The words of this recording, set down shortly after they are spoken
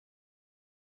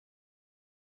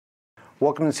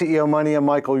Welcome to CEO Money. I'm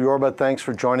Michael Yorba. Thanks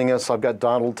for joining us. I've got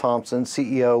Donald Thompson,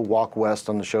 CEO, Walk West,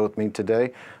 on the show with me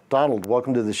today. Donald,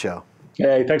 welcome to the show.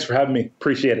 Hey, thanks for having me.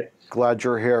 Appreciate it. Glad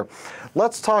you're here.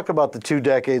 Let's talk about the 2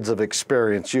 decades of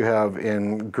experience you have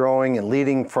in growing and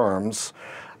leading firms.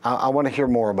 I want to hear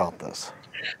more about this.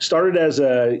 Started as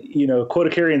a quota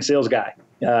carrying sales guy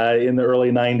in the early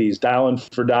 90s, dialing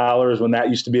for dollars when that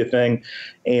used to be a thing,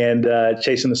 and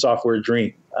chasing the software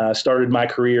dream. Started my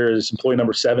career as employee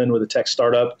number 7 with a tech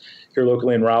startup here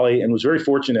locally in Raleigh, and was very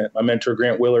fortunate. My mentor,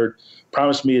 Grant Willard,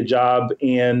 promised me a job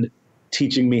and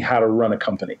teaching me how to run a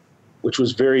company, which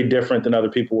was very different than other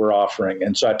people were offering.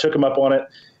 And so I took him up on it.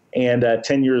 And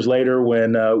 10 years later,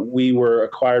 when we were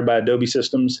acquired by Adobe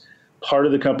Systems, part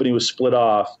of the company was split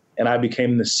off, and I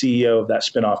became the CEO of that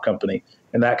spinoff company.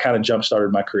 And that kind of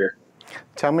jump-started my career.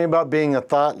 Tell me about being a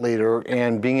thought leader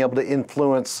and being able to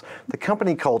influence the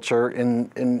company culture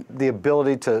in the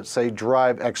ability to, say,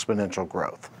 drive exponential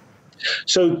growth.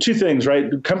 So 2 things,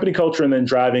 right? Company culture and then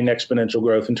driving exponential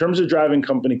growth. In terms of driving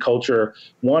company culture,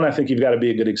 one, I think you've got to be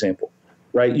a good example,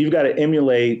 right? You've got to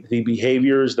emulate the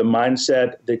behaviors, the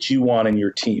mindset that you want in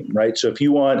your team, right? So if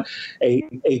you want a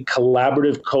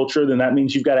collaborative culture, then that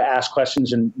means you've got to ask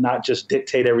questions and not just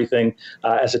dictate everything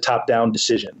as a top-down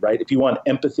decision, right? If you want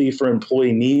empathy for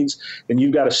employee needs, then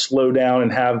you've got to slow down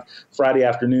and have Friday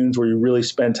afternoons where you really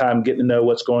spend time getting to know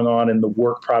what's going on in the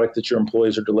work product that your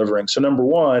employees are delivering. So number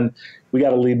one, we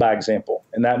got to lead by example,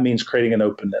 and that means creating an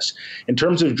openness. In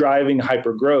terms of driving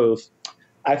hyper growth,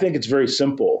 I think it's very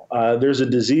simple. There's a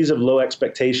disease of low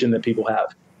expectation that people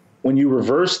have. When you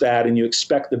reverse that and you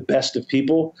expect the best of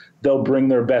people, they'll bring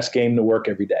their best game to work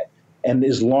every day. And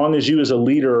as long as you as a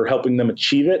leader are helping them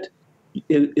achieve it,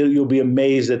 you'll be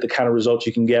amazed at the kind of results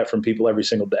you can get from people every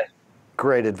single day.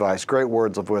 Great advice, great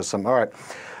words of wisdom. All right,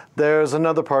 there's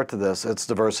another part to this. It's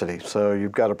diversity. So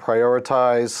you've got to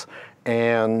prioritize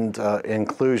and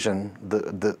inclusion,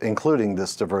 including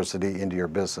this diversity into your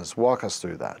business. Walk us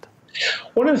through that.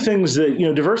 One of the things that,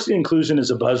 diversity and inclusion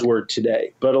is a buzzword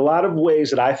today, but a lot of ways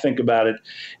that I think about it,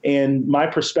 and my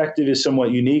perspective is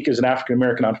somewhat unique as an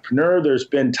African-American entrepreneur. There's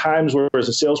been times where as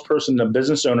a salesperson and a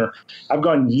business owner, I've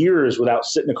gone years without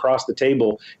sitting across the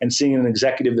table and seeing an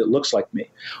executive that looks like me.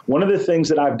 One of the things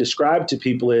that I've described to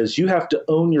people is you have to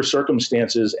own your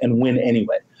circumstances and win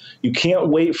anyway. You can't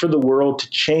wait for the world to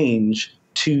change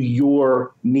to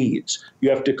your needs. You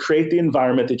have to create the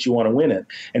environment that you want to win in.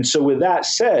 And so with that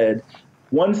said,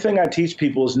 one thing I teach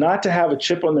people is not to have a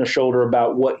chip on their shoulder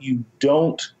about what you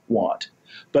don't want,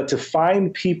 but to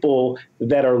find people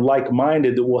that are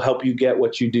like-minded that will help you get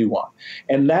what you do want.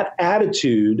 And that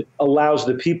attitude allows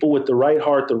the people with the right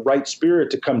heart, the right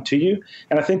spirit to come to you.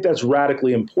 And I think that's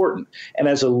radically important. And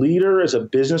as a leader, as a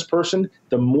business person,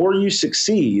 the more you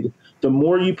succeed, the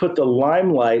more you put the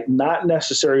limelight, not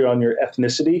necessarily on your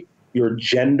ethnicity, your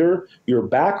gender, your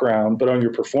background, but on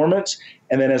your performance.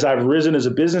 And then as I've risen as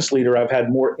a business leader, I've had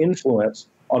more influence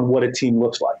on what a team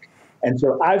looks like. And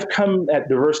so I've come at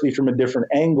diversity from a different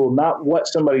angle, not what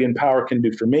somebody in power can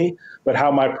do for me, but how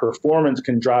my performance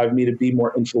can drive me to be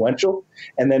more influential.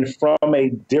 And then from a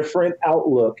different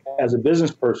outlook as a business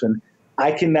person,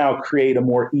 I can now create a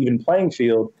more even playing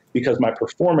field because my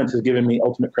performance has given me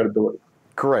ultimate credibility.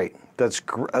 Great.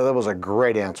 That was a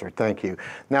great answer. Thank you.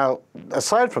 Now,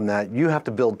 aside from that, you have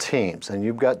to build teams, and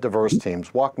you've got diverse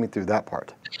teams. Walk me through that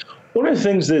part. One of the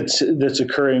things that's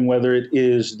occurring, whether it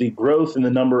is the growth in the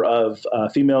number of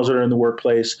females that are in the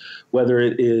workplace, whether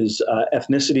it is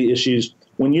ethnicity issues,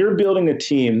 when you're building a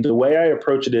team, the way I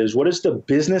approach it is, what is the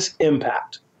business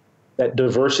impact that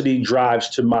diversity drives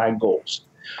to my goals?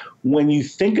 When you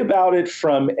think about it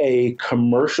from a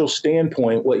commercial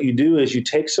standpoint, what you do is you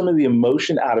take some of the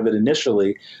emotion out of it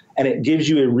initially, and it gives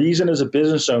you a reason as a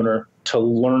business owner to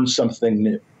learn something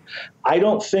new. I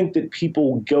don't think that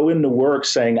people go into work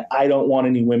saying, I don't want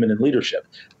any women in leadership.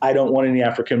 I don't want any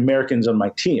African Americans on my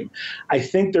team. I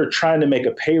think they're trying to make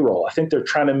a payroll. I think they're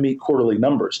trying to meet quarterly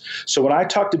numbers. So when I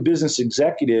talk to business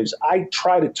executives, I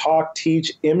try to talk,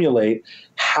 teach, emulate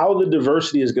how the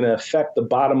diversity is going to affect the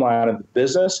bottom line of the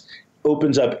business,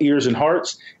 opens up ears and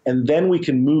hearts, and then we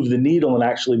can move the needle in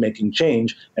actually making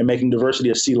change and making diversity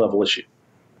a C-level issue.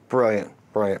 Brilliant,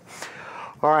 brilliant.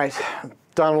 All right.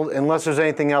 Donald, unless there's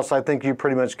anything else, I think you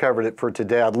pretty much covered it for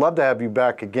today. I'd love to have you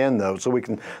back again, though, so we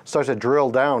can start to drill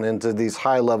down into these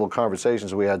high-level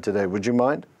conversations we had today. Would you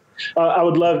mind? I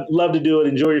would love to do it.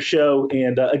 Enjoy your show.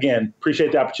 And again,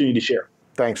 appreciate the opportunity to share.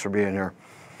 Thanks for being here.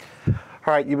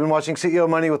 All right, you've been watching CEO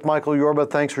Money with Michael Yorba.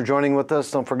 Thanks for joining with us.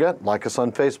 Don't forget, like us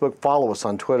on Facebook, follow us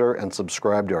on Twitter, and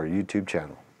subscribe to our YouTube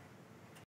channel.